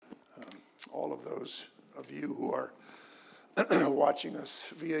all of those of you who are watching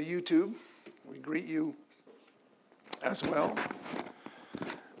us via YouTube. We greet you as well.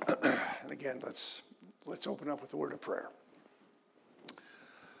 And again, let's open up with a word of prayer.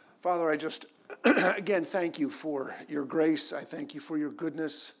 Father, I just, again, thank you for your grace. I thank you for your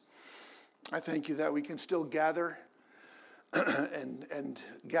goodness. I thank you that we can still gather and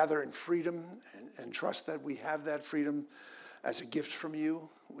gather in freedom and trust that we have that freedom as a gift from you.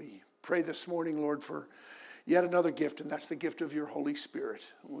 We pray this morning, Lord, for yet another gift, and that's the gift of your Holy Spirit.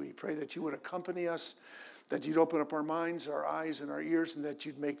 We pray that you would accompany us, that you'd open up our minds, our eyes, and our ears, and that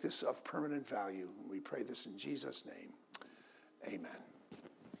you'd make this of permanent value. We pray this in Jesus' name. Amen.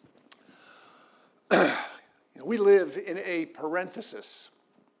 We live in a parenthesis.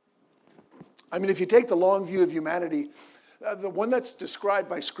 I mean, if you take the long view of humanity, the one that's described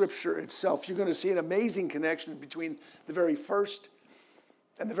by Scripture itself, you're going to see an amazing connection between the very first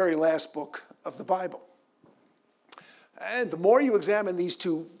and the very last book of the Bible. And the more you examine these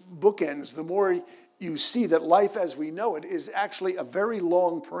two bookends, the more you see that life as we know it is actually a very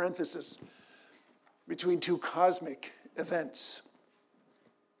long parenthesis between two cosmic events.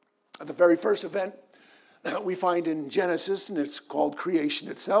 The very first event we find in Genesis, and it's called creation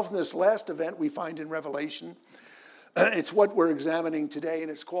itself. And this last event we find in Revelation. It's what we're examining today, and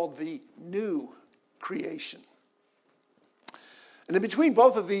it's called the new creation. And in between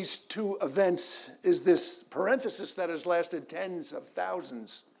both of these two events is this parenthesis that has lasted tens of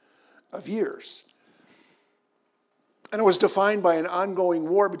thousands of years. And it was defined by an ongoing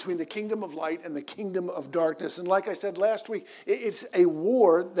war between the kingdom of light and the kingdom of darkness. And like I said last week, it's a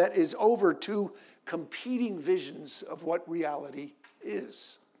war that is over two competing visions of what reality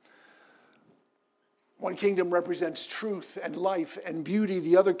is. One kingdom represents truth and life and beauty.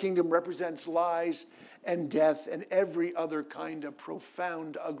 The other kingdom represents lies and death and every other kind of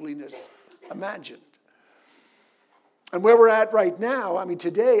profound ugliness imagined. And where we're at right now, I mean,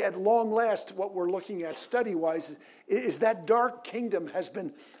 today, at long last, what we're looking at study-wise is that dark kingdom has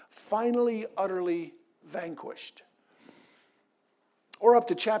been finally, utterly vanquished. Or up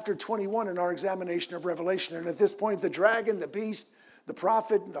to chapter 21 in our examination of Revelation. And at this point, the dragon, the beast, the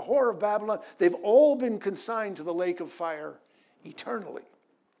prophet, and the whore of Babylon, they've all been consigned to the lake of fire eternally.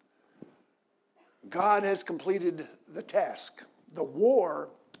 God has completed the task. The war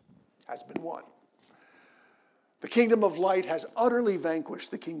has been won. The kingdom of light has utterly vanquished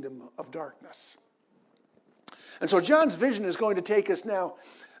the kingdom of darkness. And so John's vision is going to take us now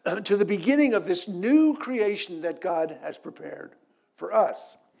to the beginning of this new creation that God has prepared for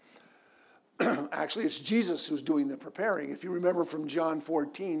us. Actually, it's Jesus who's doing the preparing. If you remember from John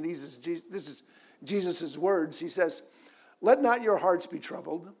 14, this is Jesus' words. He says, "Let not your hearts be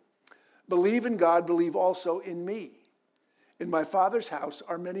troubled. Believe in God, believe also in me. In my Father's house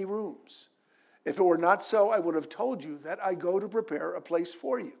are many rooms. If it were not so, I would have told you that I go to prepare a place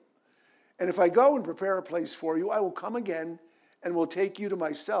for you. And if I go and prepare a place for you, I will come again and will take you to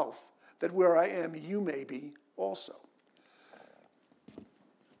myself, that where I am, you may be also."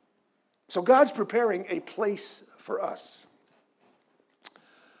 So God's preparing a place for us.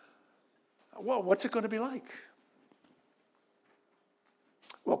 Well, what's it going to be like?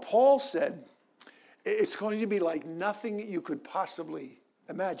 Well, Paul said it's going to be like nothing you could possibly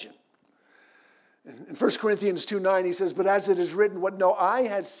imagine. In 1 Corinthians 2:9, he says, "But as it is written, what no eye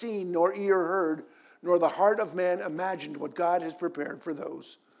has seen, nor ear heard, nor the heart of man imagined, what God has prepared for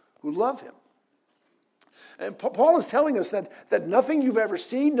those who love him." And Paul is telling us that nothing you've ever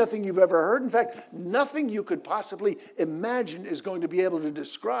seen, nothing you've ever heard, in fact, nothing you could possibly imagine is going to be able to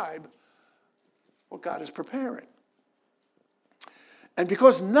describe what God is preparing. And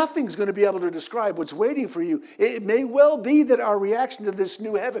because nothing's going to be able to describe what's waiting for you, it may well be that our reaction to this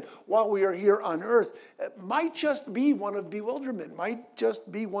new heaven while we are here on earth might just be one of bewilderment, might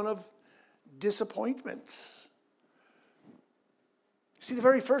just be one of disappointment. See, the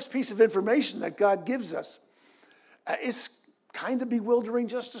very first piece of information that God gives us is kind of bewildering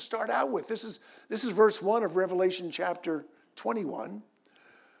just to start out with. This is verse 1 of Revelation chapter 21.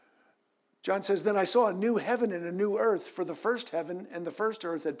 John says, "Then I saw a new heaven and a new earth, for the first heaven and the first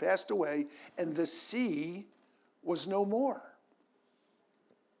earth had passed away, and the sea was no more."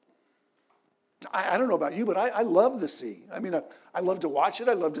 I don't know about you, but I love the sea. I mean, I love to watch it.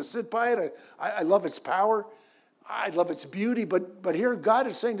 I love to sit by it. I love its power. I love its beauty. But here God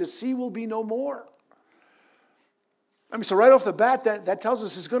is saying the sea will be no more. I mean, so right off the bat, that tells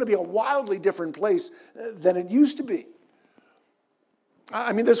us it's going to be a wildly different place than it used to be.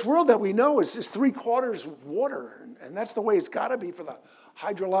 I mean, this world that we know is 3/4 water, and that's the way it's got to be for the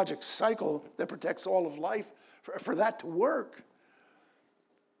hydrologic cycle that protects all of life, for that to work.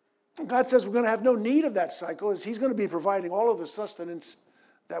 God says we're going to have no need of that cycle, as he's going to be providing all of the sustenance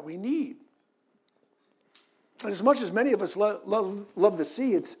that we need. And as much as many of us love the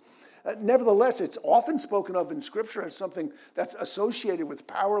sea, nevertheless, it's often spoken of in Scripture as something that's associated with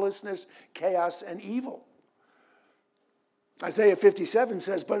powerlessness, chaos, and evil. Isaiah 57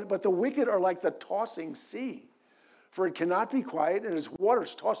 says, but the wicked are like the tossing sea, for it cannot be quiet, and its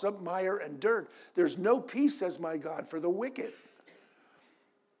waters toss up mire and dirt. There's no peace, says my God, for the wicked.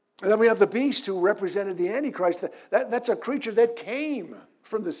 And then we have the beast who represented the Antichrist. That's a creature that came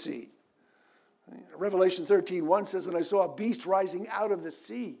from the sea. Revelation 13:1 says, and I saw a beast rising out of the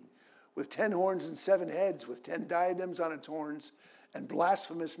sea with 10 horns and 7 heads, with 10 diadems on its horns and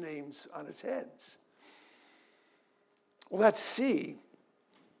blasphemous names on its heads. Well, that sea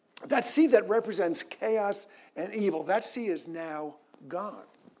that represents chaos and evil, that sea is now gone.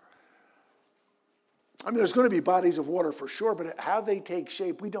 I mean, there's going to be bodies of water for sure, but how they take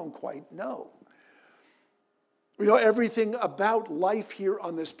shape, we don't quite know. We know everything about life here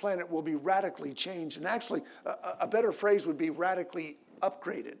on this planet will be radically changed. And actually, a better phrase would be radically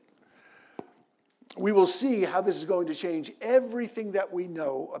upgraded. We will see how this is going to change everything that we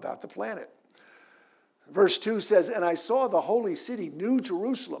know about the planet. Verse 2 says, and I saw the holy city, New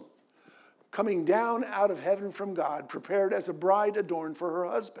Jerusalem, coming down out of heaven from God, prepared as a bride adorned for her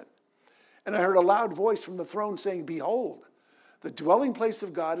husband. And I heard a loud voice from the throne saying, behold, the dwelling place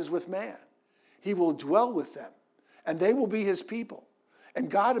of God is with man. He will dwell with them, and they will be his people. And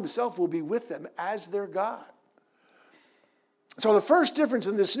God himself will be with them as their God. So the first difference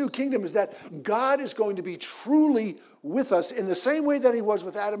in this new kingdom is that God is going to be truly with us in the same way that he was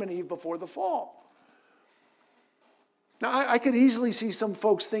with Adam and Eve before the fall. Now, I could easily see some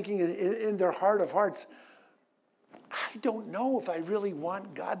folks thinking in their heart of hearts, I don't know if I really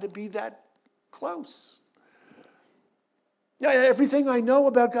want God to be that close. Yeah, everything I know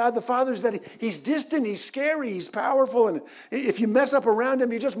about God the Father is that he's distant, he's scary, he's powerful, and if you mess up around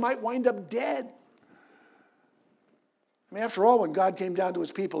him, you just might wind up dead. I mean, after all, when God came down to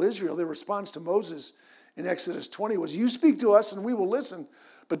his people Israel, their response to Moses in Exodus 20 was, you speak to us and we will listen,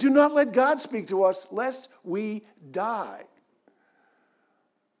 but do not let God speak to us, lest we die.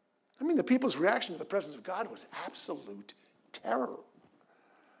 I mean, the people's reaction to the presence of God was absolute terror.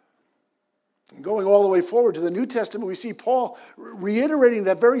 And going all the way forward to the New Testament, we see Paul reiterating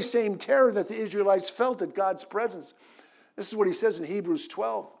that very same terror that the Israelites felt at God's presence. This is what he says in Hebrews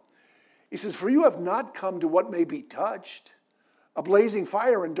 12. He says, for you have not come to what may be touched, a blazing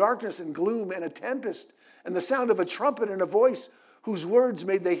fire and darkness and gloom and a tempest and the sound of a trumpet and a voice whose words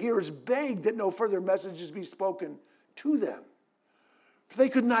made the hearers beg that no further messages be spoken to them. For they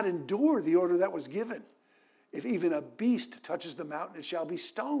could not endure the order that was given. If even a beast touches the mountain, it shall be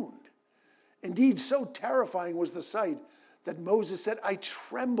stoned. Indeed, so terrifying was the sight that Moses said, I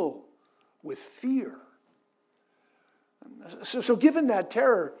tremble with fear. So given that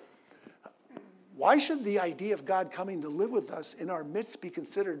terror, why should the idea of God coming to live with us in our midst be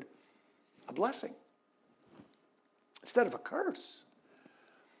considered a blessing instead of a curse?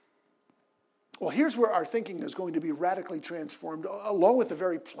 Well, here's where our thinking is going to be radically transformed, along with the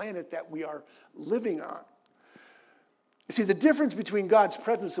very planet that we are living on. You see, the difference between God's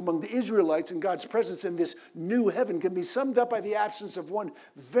presence among the Israelites and God's presence in this new heaven can be summed up by the absence of one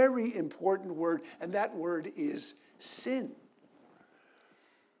very important word, and that word is sin.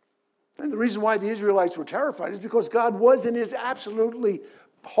 And the reason why the Israelites were terrified is because God was and is absolutely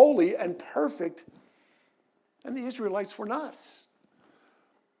holy and perfect, and the Israelites were not.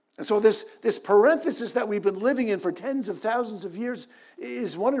 And so this parenthesis that we've been living in for tens of thousands of years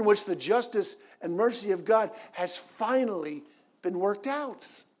is one in which the justice and mercy of God has finally been worked out.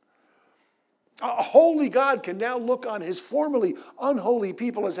 A holy God can now look on his formerly unholy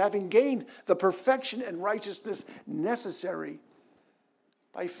people as having gained the perfection and righteousness necessary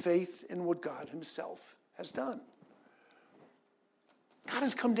by faith in what God himself has done. God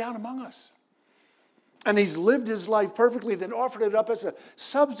has come down among us. And he's lived his life perfectly, then offered it up as a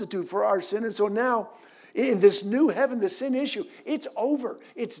substitute for our sin. And so now, in this new heaven, the sin issue, it's over.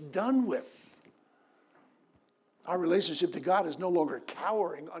 It's done with. Our relationship to God is no longer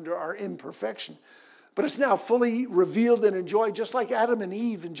cowering under our imperfection, but it's now fully revealed and enjoyed, just like Adam and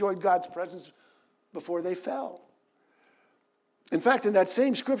Eve enjoyed God's presence before they fell. In fact, in that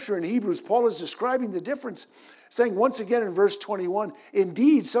same scripture in Hebrews, Paul is describing the difference, saying once again in verse 21,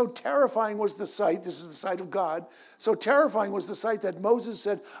 indeed, so terrifying was the sight, this is the sight of God, so terrifying was the sight that Moses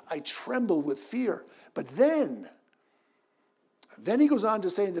said, I tremble with fear. But then he goes on to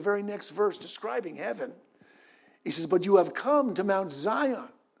say in the very next verse, describing heaven, he says, but you have come to Mount Zion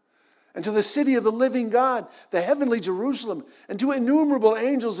and to the city of the living God, the heavenly Jerusalem, and to innumerable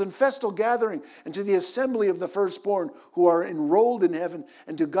angels in festal gathering, and to the assembly of the firstborn who are enrolled in heaven,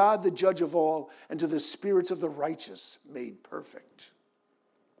 and to God the judge of all, and to the spirits of the righteous made perfect.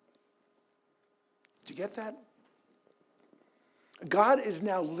 Did you get that? God is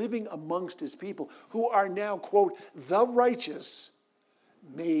now living amongst his people who are now, quote, the righteous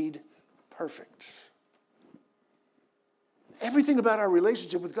made perfect. Everything about our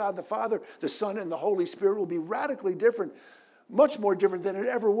relationship with God the Father, the Son, and the Holy Spirit will be radically different, much more different than it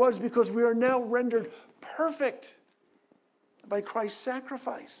ever was, because we are now rendered perfect by Christ's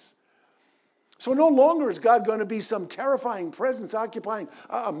sacrifice. So no longer is God going to be some terrifying presence occupying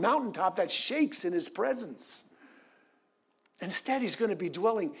a mountaintop that shakes in his presence. Instead, he's going to be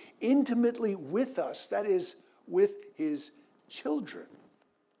dwelling intimately with us, that is, with his children.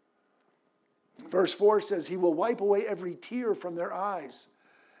 Verse 4 says, he will wipe away every tear from their eyes,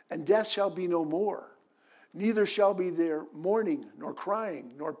 and death shall be no more. Neither shall be there mourning, nor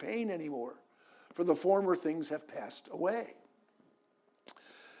crying, nor pain anymore, for the former things have passed away.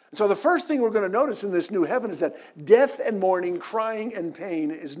 And so the first thing we're going to notice in this new heaven is that death and mourning, crying and pain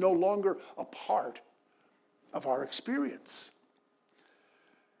is no longer a part of our experience.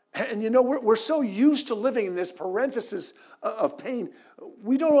 And you know, we're so used to living in this parenthesis of pain,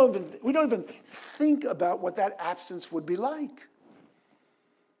 we don't even think about what that absence would be like.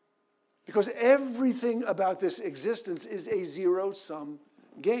 Because everything about this existence is a zero-sum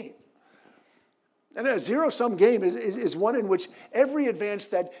game. And a zero-sum game is one in which every advance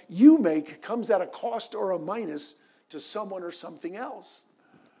that you make comes at a cost or a minus to someone or something else.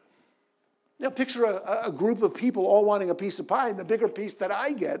 Now picture a group of people all wanting a piece of pie, and the bigger piece that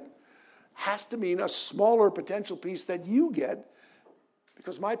I get has to mean a smaller potential piece that you get,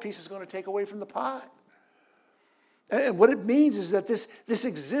 because my piece is going to take away from the pie. And what it means is that this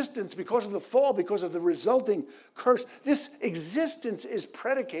existence, because of the fall, because of the resulting curse, this existence is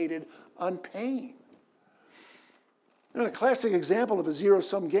predicated on pain. And a classic example of a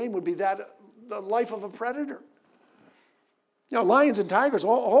zero-sum game would be the life of a predator. You know, lions and tigers,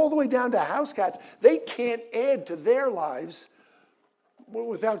 all the way down to house cats, they can't add to their lives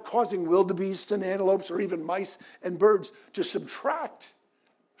without causing wildebeests and antelopes or even mice and birds to subtract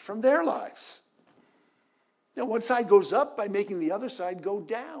from their lives. Now, one side goes up by making the other side go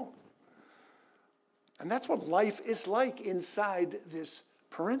down. And that's what life is like inside this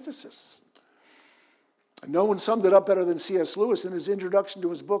parenthesis. And no one summed it up better than C.S. Lewis in his introduction to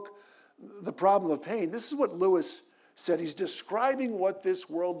his book, The Problem of Pain. This is what Lewis said. He's describing what this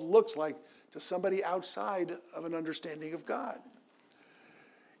world looks like to somebody outside of an understanding of God.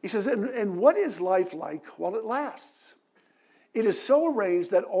 He says, and what is life like while it lasts? It is so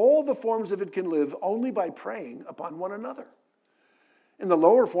arranged that all the forms of it can live only by preying upon one another. In the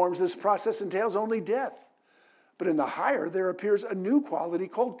lower forms, this process entails only death. But in the higher, there appears a new quality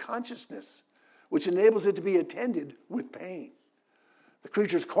called consciousness, which enables it to be attended with pain. The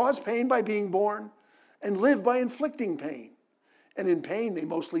creatures cause pain by being born and live by inflicting pain. And in pain, they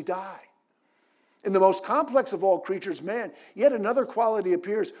mostly die. In the most complex of all creatures, man, yet another quality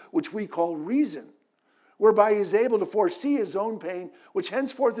appears, which we call reason, whereby he is able to foresee his own pain, which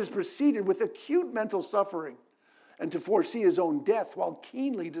henceforth is preceded with acute mental suffering, and to foresee his own death while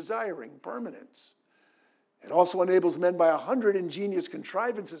keenly desiring permanence. It also enables men by 100 ingenious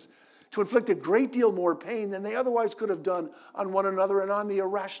contrivances to inflict a great deal more pain than they otherwise could have done on one another and on the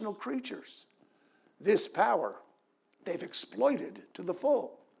irrational creatures. This power they've exploited to the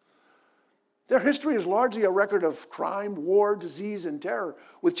full. Their history is largely a record of crime, war, disease, and terror,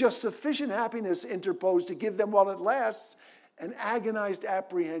 with just sufficient happiness interposed to give them, while it lasts, an agonized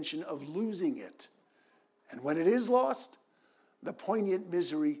apprehension of losing it. And when it is lost, the poignant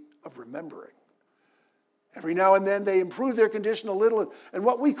misery of remembering. Every now and then they improve their condition a little, and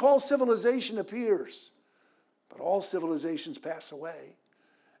what we call civilization appears. But all civilizations pass away.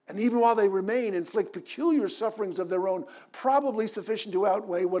 And even while they remain, inflict peculiar sufferings of their own, probably sufficient to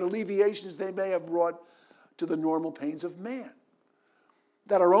outweigh what alleviations they may have brought to the normal pains of man.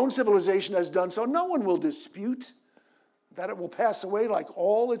 That our own civilization has done so, no one will dispute. That it will pass away like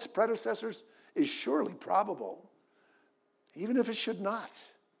all its predecessors is surely probable. Even if it should not,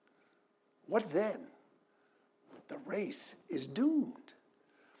 what then? The race is doomed.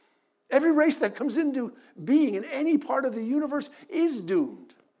 Every race that comes into being in any part of the universe is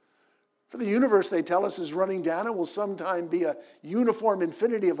doomed. For the universe, they tell us, is running down and will sometime be a uniform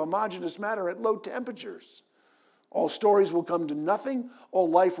infinity of homogeneous matter at low temperatures. All stories will come to nothing. All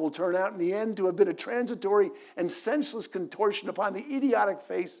life will turn out in the end to have been a transitory and senseless contortion upon the idiotic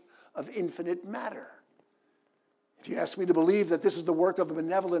face of infinite matter. If you ask me to believe that this is the work of a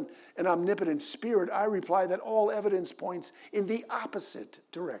benevolent and omnipotent spirit, I reply that all evidence points in the opposite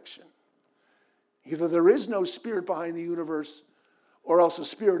direction. Either there is no spirit behind the universe, or else a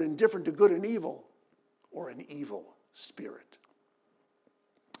spirit indifferent to good and evil, or an evil spirit.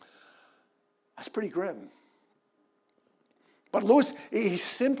 That's pretty grim. But Lewis, he's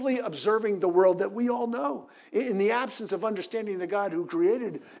simply observing the world that we all know, in the absence of understanding the God who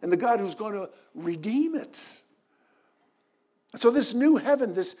created and the God who's going to redeem it. So this new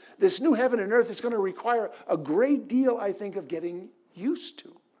heaven, this new heaven and earth is going to require a great deal, I think, of getting used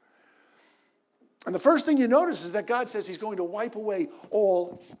to. And the first thing you notice is that God says he's going to wipe away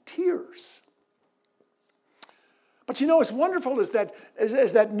all tears. But as wonderful as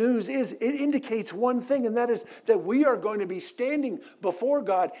that news is, it indicates one thing, and that is that we are going to be standing before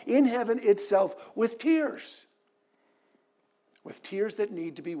God in heaven itself with tears that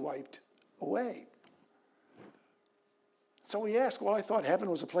need to be wiped away. So we ask, well, I thought heaven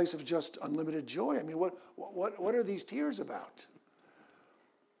was a place of just unlimited joy. I mean, what are these tears about?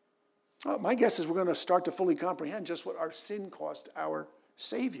 Well, my guess is we're going to start to fully comprehend just what our sin cost our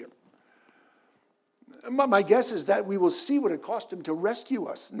Savior. My guess is that we will see what it cost him to rescue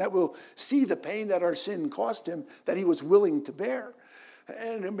us, and that we'll see the pain that our sin cost him, that he was willing to bear.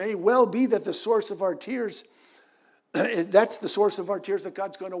 And it may well be that the source of our tears, that's the source of our tears that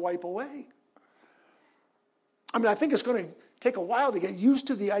God's going to wipe away. I mean, I think it's going to take a while to get used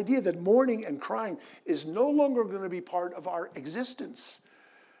to the idea that mourning and crying is no longer going to be part of our existence.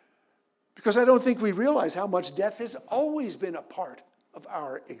 Because I don't think we realize how much death has always been a part of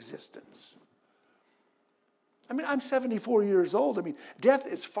our existence. I mean, I'm 74 years old. I mean, death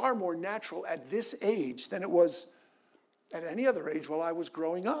is far more natural at this age than it was at any other age while I was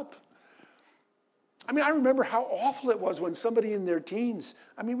growing up. I mean, I remember how awful it was when somebody in their teens,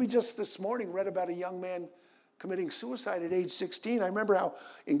 we just this morning read about a young man committing suicide at age 16. I remember how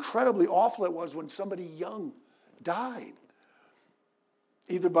incredibly awful it was when somebody young died,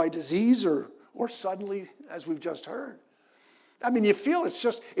 either by disease or suddenly, as we've just heard. I mean, you feel it's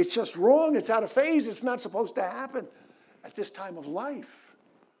just wrong. It's out of phase. It's not supposed to happen at this time of life.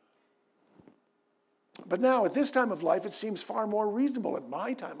 But now, at this time of life, it seems far more reasonable at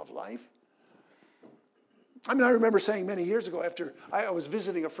my time of life. I mean, I remember saying many years ago, after I was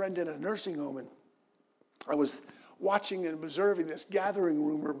visiting a friend in a nursing home, and I was watching and observing this gathering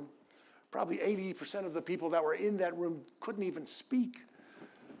room where probably 80% of the people that were in that room couldn't even speak.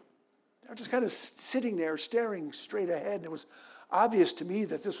 They were just kind of sitting there, staring straight ahead. And it was obvious to me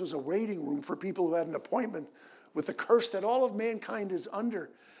that this was a waiting room for people who had an appointment with the curse that all of mankind is under.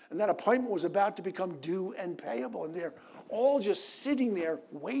 And that appointment was about to become due and payable. And they're all just sitting there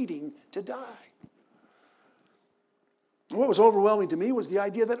waiting to die. And what was overwhelming to me was the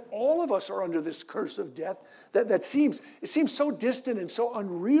idea that all of us are under this curse of death that seems so distant and so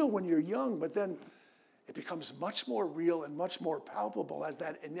unreal when you're young, but then it becomes much more real and much more palpable as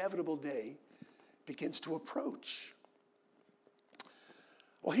that inevitable day begins to approach.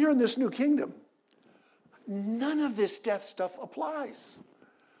 Well, here in this new kingdom, none of this death stuff applies.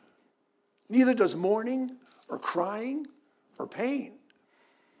 Neither does mourning or crying or pain.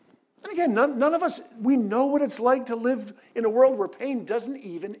 And again, none of us, we know what it's like to live in a world where pain doesn't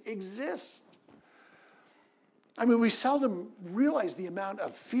even exist. I mean, we seldom realize the amount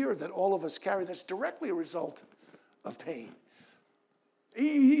of fear that all of us carry that's directly a result of pain.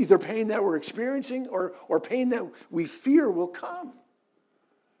 Either pain that we're experiencing or pain that we fear will come.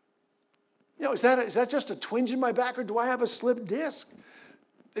 Is that just a twinge in my back, or do I have a slipped disc?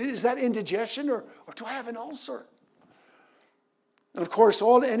 Is that indigestion, or do I have an ulcer? And of course,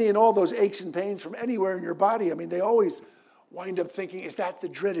 any and all those aches and pains from anywhere in your body, they always wind up thinking, is that the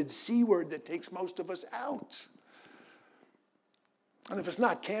dreaded C word that takes most of us out? And if it's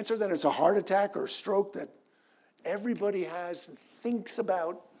not cancer, then it's a heart attack or a stroke that everybody has and thinks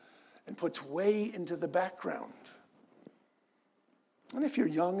about and puts way into the background. And if you're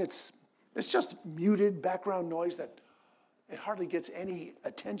young, it's just muted background noise that it hardly gets any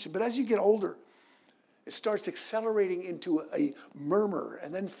attention. But as you get older, it starts accelerating into a murmur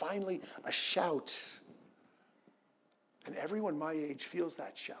and then finally a shout. And everyone my age feels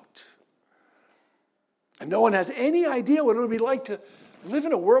that shout. And no one has any idea what it would be like to live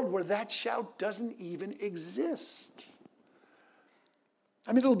in a world where that shout doesn't even exist.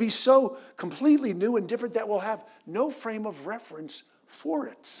 It'll be so completely new and different that we'll have no frame of reference for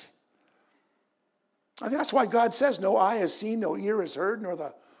it. And that's why God says, no eye has seen, no ear has heard, nor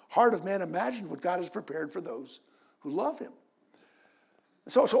the heart of man imagined what God has prepared for those who love him.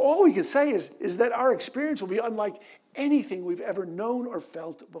 So all we can say is that our experience will be unlike anything we've ever known or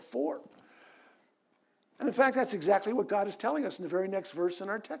felt before. And in fact, that's exactly what God is telling us in the very next verse in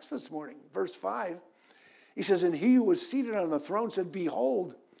our text this morning. Verse 5, he says, and he who was seated on the throne said,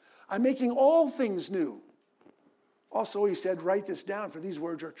 behold, I'm making all things new. Also, he said, write this down, for these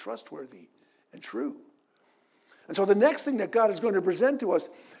words are trustworthy and true. And so the next thing that God is going to present to us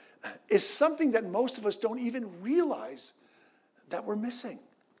is something that most of us don't even realize that we're missing.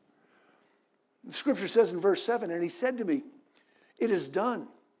 The scripture says in verse 7, and he said to me, it is done.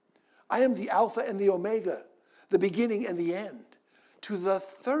 I am the Alpha and the Omega, the beginning and the end. To the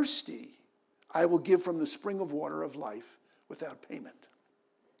thirsty, I will give from the spring of water of life without payment.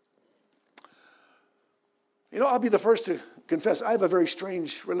 I'll be the first to confess, I have a very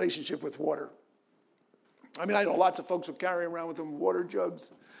strange relationship with water. I know lots of folks who carry around with them water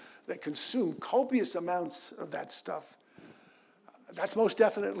jugs that consume copious amounts of that stuff. That's most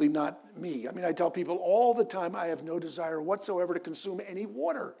definitely not me. I tell people all the time I have no desire whatsoever to consume any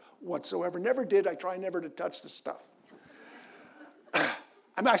water whatsoever. Never did. I try never to touch the stuff.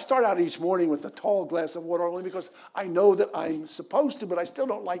 I start out each morning with a tall glass of water only because I know that I'm supposed to, but I still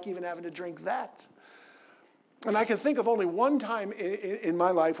don't like even having to drink that. And I can think of only one time in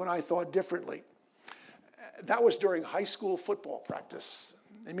my life when I thought differently. That was during high school football practice.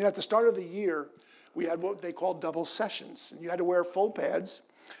 At the start of the year, we had what they called double sessions. And you had to wear full pads.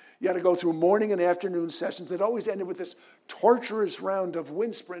 You had to go through morning and afternoon sessions that always ended with this torturous round of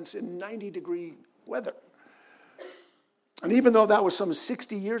wind sprints in 90-degree weather. And even though that was some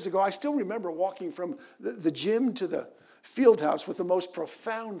 60 years ago, I still remember walking from the gym to the field house with the most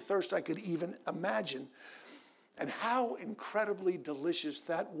profound thirst I could even imagine. And how incredibly delicious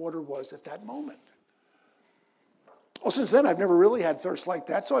that water was at that moment. Well, since then, I've never really had thirst like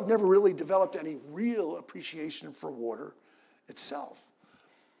that, so I've never really developed any real appreciation for water itself.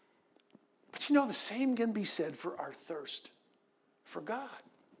 But the same can be said for our thirst for God.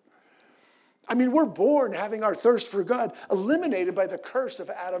 We're born having our thirst for God eliminated by the curse of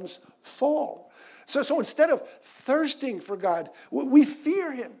Adam's fall. So instead of thirsting for God, we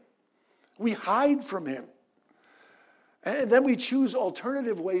fear him. We hide from him. And then we choose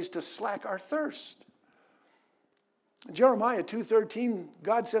alternative ways to slack our thirst. In Jeremiah 2:13,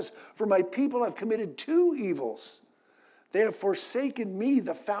 God says, for my people have committed two evils. They have forsaken me,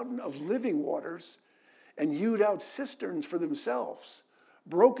 the fountain of living waters, and hewed out cisterns for themselves,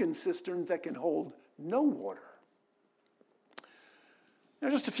 broken cisterns that can hold no water.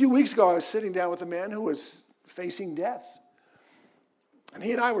 Just a few weeks ago, I was sitting down with a man who was facing death. And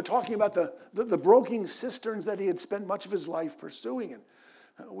he and I were talking about the broken cisterns that he had spent much of his life pursuing. And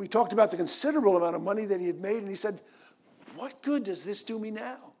we talked about the considerable amount of money that he had made, and he said, what good does this do me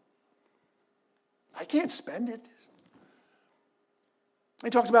now? I can't spend it. He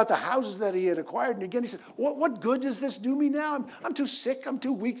talked about the houses that he had acquired, and again he said, what good does this do me now? I'm too sick, I'm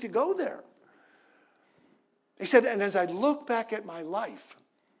too weak to go there. He said, and as I look back at my life,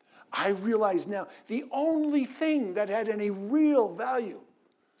 I realize now the only thing that had any real value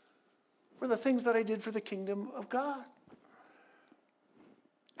were the things that I did for the kingdom of God.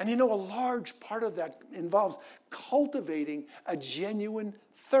 And a large part of that involves cultivating a genuine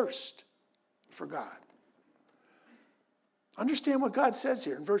thirst for God. Understand what God says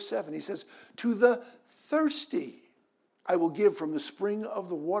here in verse 7. He says, to the thirsty I will give from the spring of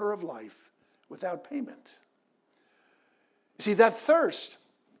the water of life without payment. You see, that thirst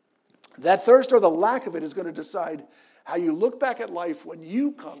or the lack of it is going to decide how you look back at life when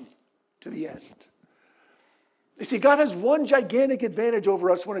you come to the end. You see, God has one gigantic advantage over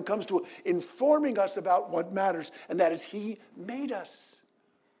us when it comes to informing us about what matters, and that is he made us.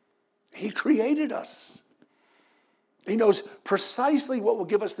 He created us. He knows precisely what will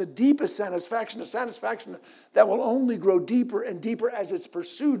give us the deepest satisfaction, a satisfaction that will only grow deeper and deeper as it's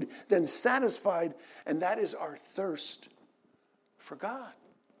pursued, then satisfied, and that is our thirst for God.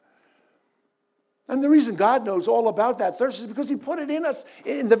 And the reason God knows all about that thirst is because he put it in us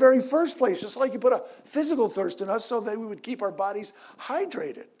in the very first place, just like he put a physical thirst in us so that we would keep our bodies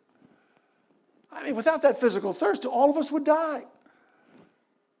hydrated. Without that physical thirst, all of us would die.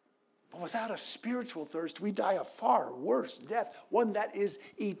 But without a spiritual thirst, we die a far worse death, one that is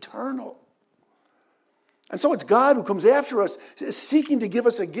eternal. And so it's God who comes after us, seeking to give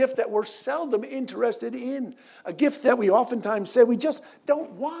us a gift that we're seldom interested in, a gift that we oftentimes say we just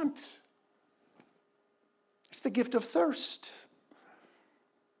don't want. It's the gift of thirst.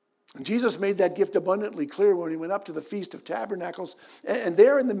 And Jesus made that gift abundantly clear when he went up to the Feast of Tabernacles. And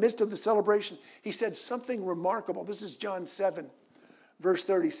there in the midst of the celebration, he said something remarkable. This is John 7, verse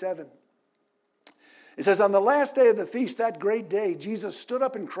 37. It says, on the last day of the feast, that great day, Jesus stood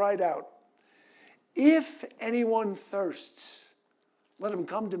up and cried out, if anyone thirsts, let him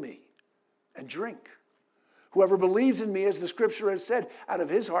come to me and drink. Whoever believes in me, as the scripture has said, out of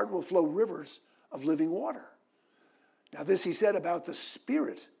his heart will flow rivers of living water. Now this he said about the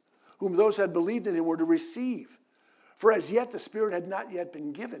Spirit, whom those who had believed in him were to receive. For as yet the Spirit had not yet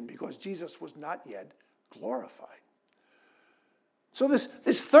been given, because Jesus was not yet glorified. So this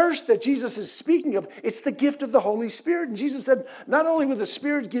thirst that Jesus is speaking of, it's the gift of the Holy Spirit. And Jesus said, not only will the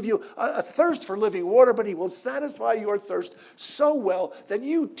Spirit give you a thirst for living water, but he will satisfy your thirst so well that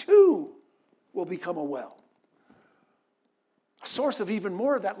you too will become a well. A source of even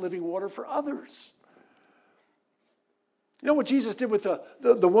more of that living water for others. You know what Jesus did with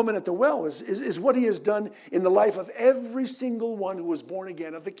the woman at the well is what he has done in the life of every single one who was born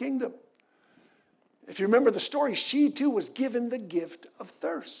again of the kingdom. If you remember the story, she too was given the gift of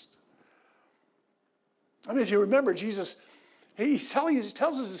thirst. I mean, if you remember, Jesus, he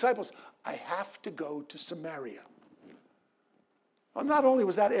tells his disciples, I have to go to Samaria. Well, not only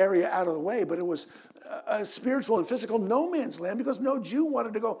was that area out of the way, but it was a spiritual and physical no man's land because no Jew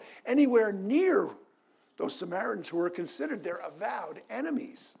wanted to go anywhere near those Samaritans who were considered their avowed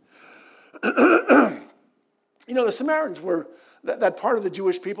enemies. You know, the Samaritans were that part of the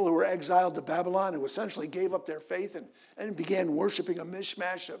Jewish people who were exiled to Babylon, who essentially gave up their faith and began worshiping a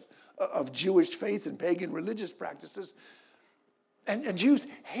mishmash of Jewish faith and pagan religious practices. And Jews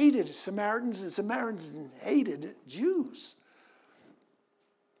hated Samaritans, and Samaritans hated Jews.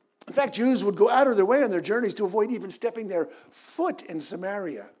 In fact, Jews would go out of their way on their journeys to avoid even stepping their foot in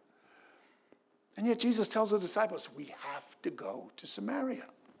Samaria. And yet Jesus tells the disciples, we have to go to Samaria.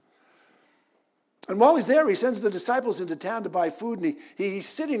 And while he's there, he sends the disciples into town to buy food. And he's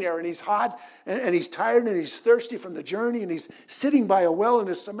sitting there, and he's hot, and he's tired, and he's thirsty from the journey. And he's sitting by a well, and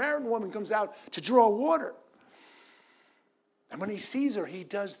a Samaritan woman comes out to draw water. And when he sees her, he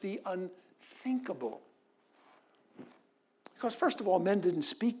does the unthinkable. Because first of all, men didn't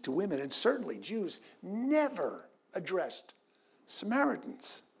speak to women, and certainly Jews never addressed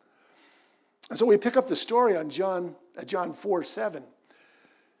Samaritans. And so we pick up the story on John 4:7.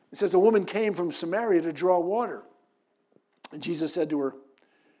 It says, a woman came from Samaria to draw water. And Jesus said to her,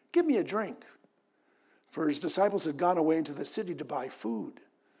 give me a drink. For his disciples had gone away into the city to buy food.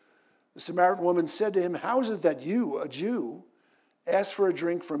 The Samaritan woman said to him, how is it that you, a Jew, ask for a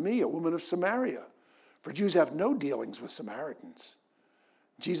drink from me, a woman of Samaria? For Jews have no dealings with Samaritans.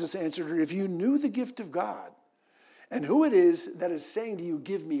 Jesus answered her, if you knew the gift of God, and who it is that is saying to you,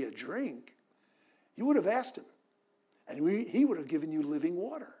 give me a drink, you would have asked him, and he would have given you living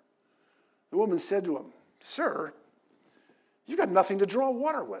water. The woman said to him, sir, you've got nothing to draw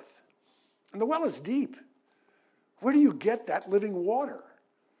water with, and the well is deep. Where do you get that living water?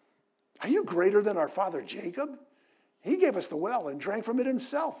 Are you greater than our father Jacob? He gave us the well and drank from it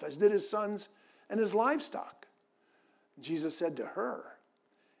himself, as did his sons and his livestock. Jesus said to her,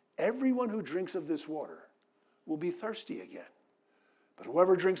 everyone who drinks of this water will be thirsty again. But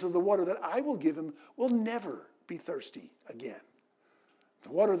whoever drinks of the water that I will give him will never be thirsty again.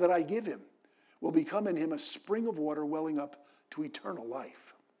 The water that I give him will become in him a spring of water welling up to eternal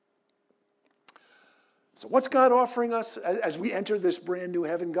life. So what's God offering us as we enter this brand new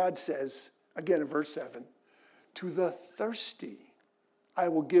heaven? God says, again in verse 7, to the thirsty I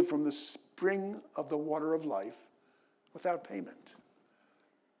will give from the spring of the water of life without payment.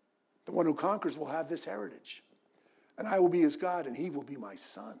 The one who conquers will have this heritage, and I will be his God, and he will be my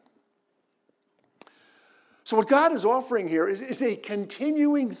son. So what God is offering here is a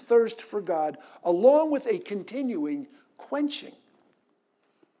continuing thirst for God, along with a continuing quenching.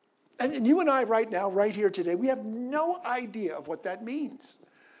 And you and I right now, right here today, we have no idea of what that means.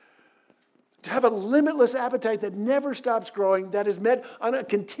 To have a limitless appetite that never stops growing, that is met on a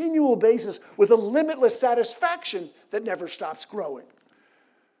continual basis with a limitless satisfaction that never stops growing.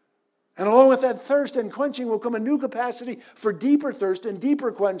 And along with that thirst and quenching will come a new capacity for deeper thirst and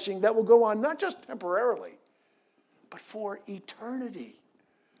deeper quenching that will go on not just temporarily, but for eternity.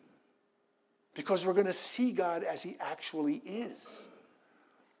 Because we're going to see God as he actually is.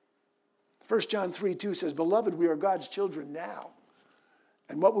 1 John 3:2 says, beloved, we are God's children now.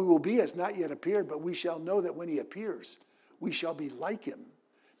 And what we will be has not yet appeared, but we shall know that when he appears, we shall be like him,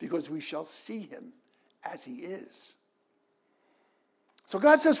 because we shall see him as he is. So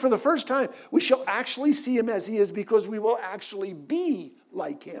God says for the first time, we shall actually see him as he is because we will actually be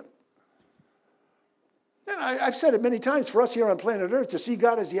like him. And I've said it many times, for us here on planet Earth, to see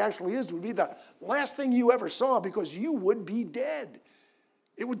God as he actually is would be the last thing you ever saw because you would be dead.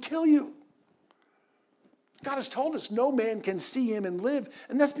 It would kill you. God has told us no man can see him and live,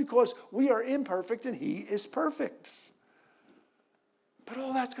 and that's because we are imperfect and he is perfect. But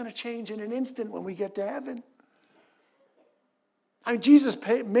all that's going to change in an instant when we get to heaven. I mean, Jesus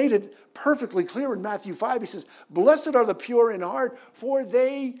made it perfectly clear in Matthew 5. He says, "Blessed are the pure in heart, for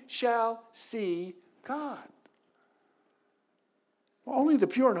they shall see God." Well, only the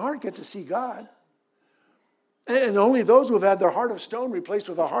pure in heart get to see God. And only those who have had their heart of stone replaced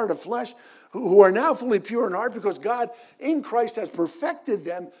with a heart of flesh, who are now fully pure in heart because God in Christ has perfected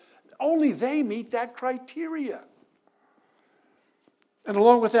them, only they meet that criteria. And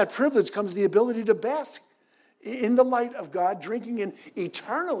along with that privilege comes the ability to bask in the light of God, drinking in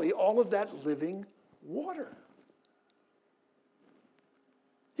eternally all of that living water.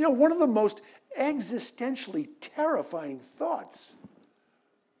 You know, one of the most existentially terrifying thoughts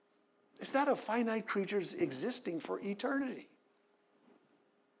is that of finite creatures existing for eternity.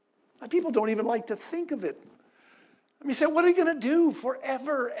 And people don't even like to think of it. I mean, you say, what are you going to do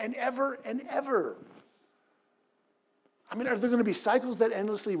forever and ever and ever? I mean, are there going to be cycles that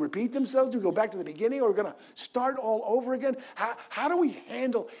endlessly repeat themselves? Do we go back to the beginning, or are we going to start all over again? How do we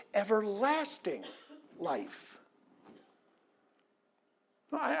handle everlasting life?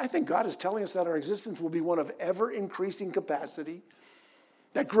 Well, I think God is telling us that our existence will be one of ever-increasing capacity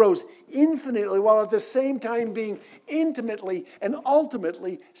that grows infinitely while at the same time being intimately and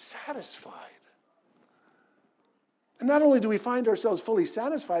ultimately satisfied. And not only do we find ourselves fully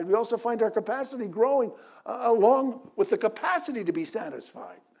satisfied, we also find our capacity growing along with the capacity to be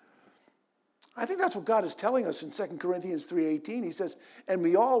satisfied. I think that's what God is telling us in 2 Corinthians 3:18. He says, "And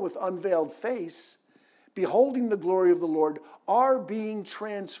we all with unveiled face, beholding the glory of the Lord, are being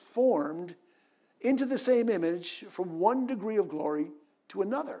transformed into the same image from one degree of glory to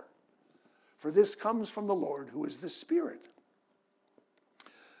another. For this comes from the Lord, who is the Spirit."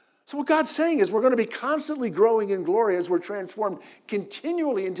 So what God's saying is we're going to be constantly growing in glory as we're transformed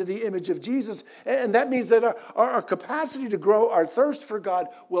continually into the image of Jesus. And that means that our capacity to grow, our thirst for God,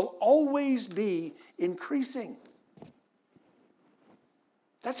 will always be increasing.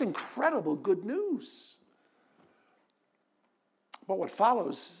 That's incredible good news. But what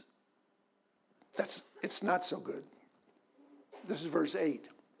follows, it's not so good. This is verse 8.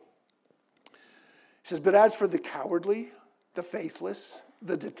 It says, "But as for the cowardly, the faithless,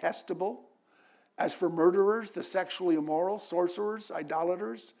 the detestable, as for murderers, the sexually immoral, sorcerers,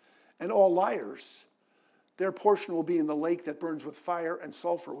 idolaters, and all liars, their portion will be in the lake that burns with fire and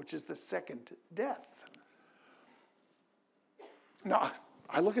sulfur, which is the second death." Now,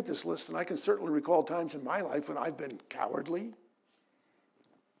 I look at this list and I can certainly recall times in my life when I've been cowardly,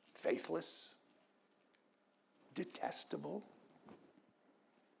 faithless, detestable.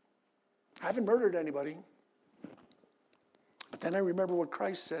 I haven't murdered anybody. But then I remember what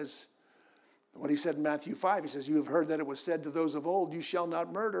Christ says, what he said in Matthew 5. He says, "You have heard that it was said to those of old, 'You shall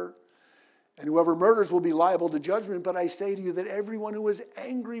not murder, and whoever murders will be liable to judgment. But I say to you that everyone who is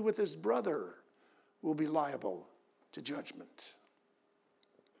angry with his brother will be liable to judgment.'"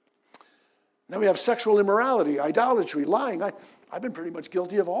 Then we have sexual immorality, idolatry, lying. I've been pretty much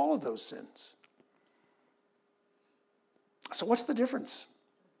guilty of all of those sins. So what's the difference?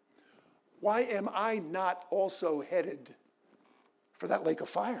 Why am I not also headed for that lake of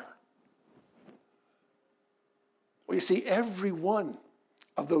fire? Well, you see, every one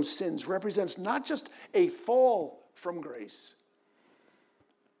of those sins represents not just a fall from grace,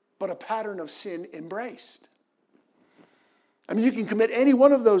 but a pattern of sin embraced. I mean, you can commit any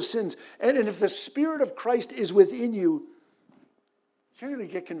one of those sins, and if the Spirit of Christ is within you, you're going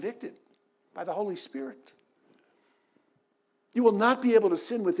to get convicted by the Holy Spirit. You will not be able to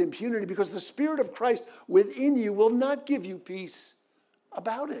sin with impunity because the Spirit of Christ within you will not give you peace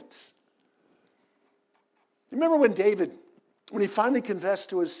about it. Remember when David, when he finally confessed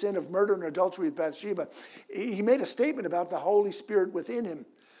to his sin of murder and adultery with Bathsheba, he made a statement about the Holy Spirit within him,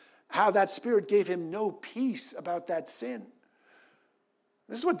 how that Spirit gave him no peace about that sin.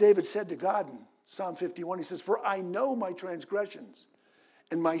 This is what David said to God in Psalm 51. He says, "For I know my transgressions,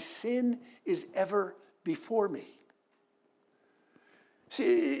 and my sin is ever before me."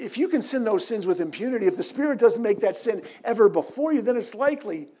 See, if you can sin those sins with impunity, if the Spirit doesn't make that sin ever before you, then it's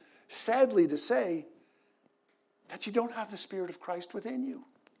likely, sadly to say, that you don't have the Spirit of Christ within you.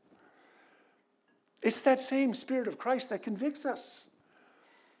 It's that same Spirit of Christ that convicts us,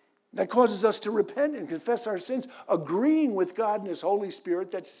 that causes us to repent and confess our sins, agreeing with God and His Holy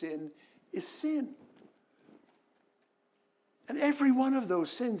Spirit that sin is sin. And every one of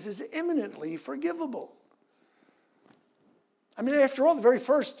those sins is imminently forgivable. I mean, after all, the very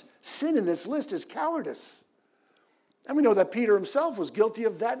first sin in this list is cowardice. And we know that Peter himself was guilty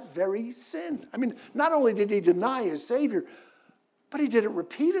of that very sin. I mean, not only did he deny his Savior, but he did it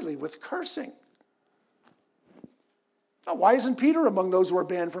repeatedly with cursing. Now, why isn't Peter among those who are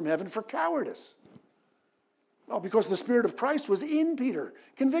banned from heaven for cowardice? Well, because the Spirit of Christ was in Peter,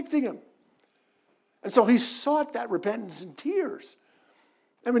 convicting him. And so he sought that repentance in tears.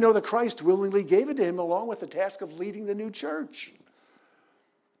 And we know that Christ willingly gave it to him along with the task of leading the new church.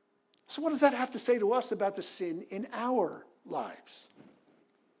 So what does that have to say to us about the sin in our lives?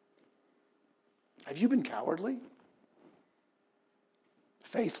 Have you been cowardly?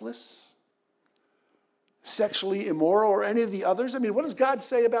 Faithless? Sexually immoral, or any of the others? I mean, what does God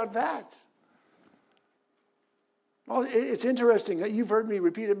say about that? Well, it's interesting. You've heard me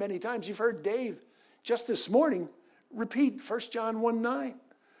repeat it many times. You've heard Dave just this morning repeat 1 John 1:9.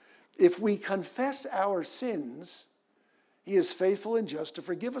 If we confess our sins, he is faithful and just to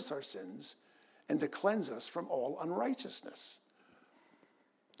forgive us our sins and to cleanse us from all unrighteousness.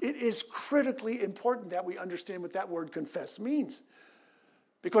 It is critically important that we understand what that word confess means.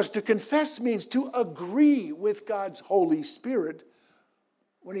 Because to confess means to agree with God's Holy Spirit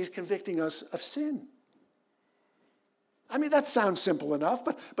when he's convicting us of sin. I mean, that sounds simple enough,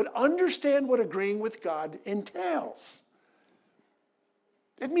 but understand what agreeing with God entails.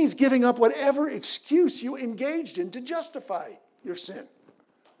 It means giving up whatever excuse you engaged in to justify your sin.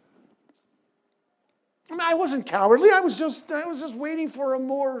 I mean, I wasn't cowardly. I was just waiting for a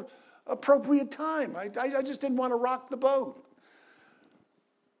more appropriate time. I just didn't want to rock the boat.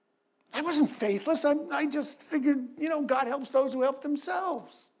 I wasn't faithless. I just figured, God helps those who help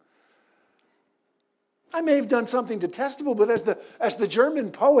themselves. I may have done something detestable, but as the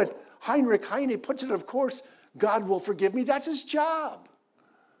German poet Heinrich Heine puts it, of course, God will forgive me. That's his job.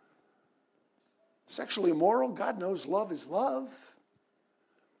 Sexually immoral, God knows love is love.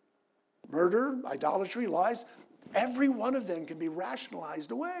 Murder, idolatry, lies, every one of them can be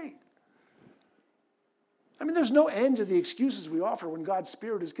rationalized away. I mean, there's no end to the excuses we offer when God's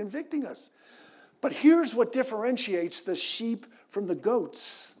Spirit is convicting us. But here's what differentiates the sheep from the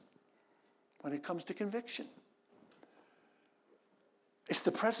goats when it comes to conviction. It's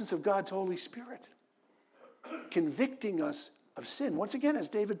the presence of God's Holy Spirit convicting us of sin. Once again, as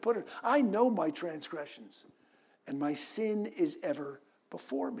David put it, I know my transgressions, and my sin is ever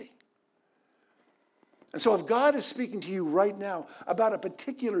before me. And so if God is speaking to you right now about a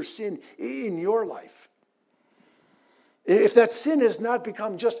particular sin in your life, if that sin has not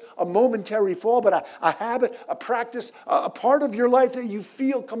become just a momentary fall, but a habit, a practice, a part of your life that you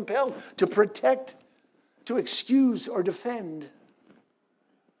feel compelled to protect, to excuse, or defend,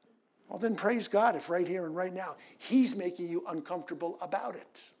 well, then praise God if right here and right now he's making you uncomfortable about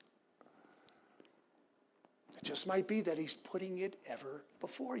it. It just might be that he's putting it ever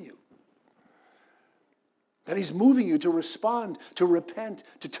before you. That he's moving you to respond, to repent,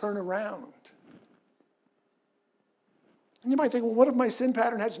 to turn around. And you might think, well, what if my sin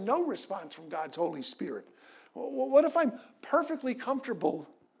pattern has no response from God's Holy Spirit? Well, what if I'm perfectly comfortable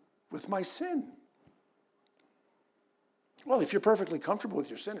with my sin? Well, if you're perfectly comfortable with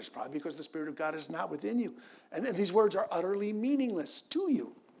your sin, it's probably because the Spirit of God is not within you. And these words are utterly meaningless to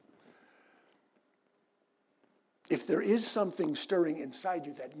you. If there is something stirring inside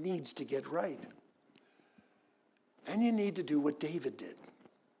you that needs to get right, then you need to do what David did.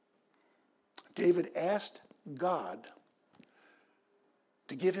 David asked God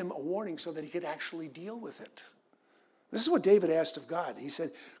to give him a warning so that he could actually deal with it. This is what David asked of God. He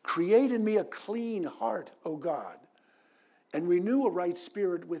said, "Create in me a clean heart, O God, and renew a right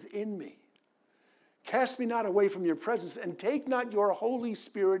spirit within me. Cast me not away from your presence, and take not your Holy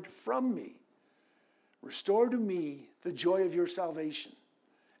Spirit from me. Restore to me the joy of your salvation,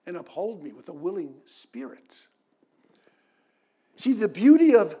 and uphold me with a willing spirit." See, the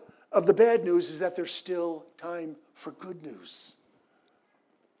beauty of the bad news is that there's still time for good news.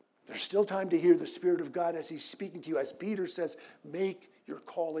 There's still time to hear the Spirit of God as he's speaking to you. As Peter says, make your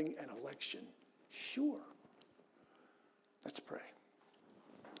calling and election sure. Let's pray.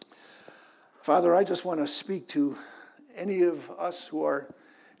 Father, I just want to speak to any of us who are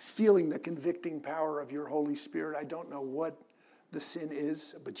feeling the convicting power of your Holy Spirit. I don't know what the sin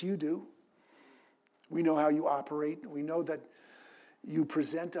is, but you do. We know how you operate. We know that you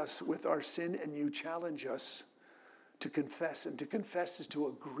present us with our sin and you challenge us to confess. And to confess is to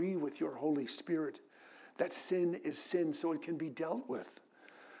agree with your Holy Spirit that sin is sin so it can be dealt with.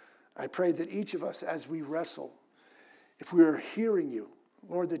 I pray that each of us, as we wrestle, if we are hearing you,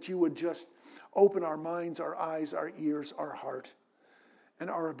 Lord, that you would just open our minds, our eyes, our ears, our heart, and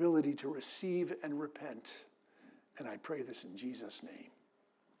our ability to receive and repent. And I pray this in Jesus' name.